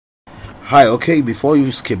Hi, okay, before you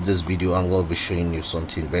skip this video, I'm going to be showing you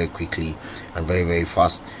something very quickly and very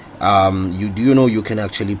fast. You know you can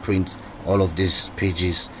actually print all of these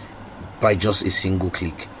pages by just a single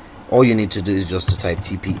click. All you need to do is just to type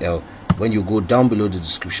TPL. When you go down below the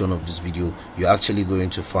description of this video, you're actually going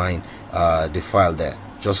to find the file there.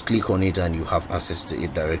 Just click on it and you have access to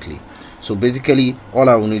it directly. So basically all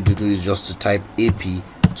I will need to do is just to type AP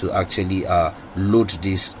to actually load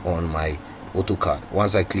this on my AutoCAD.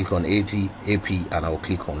 Once I click on AP and I'll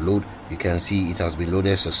click on load, you can see it has been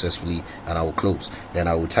loaded successfully, and I will close. Then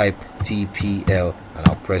I will type TPL and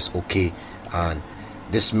I'll press OK, and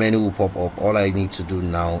this menu will pop up. All I need to do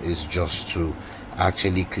now is just to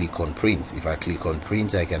actually click on print. If I click on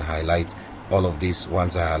print, I can highlight all of this.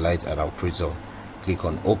 Once I highlight, and I'll print on, click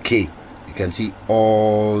on OK, you can see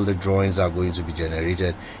all the drawings are going to be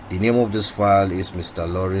generated. The name of this file is Mr.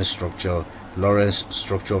 Lawrence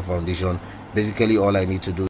Structure Foundation. Basically all I need to do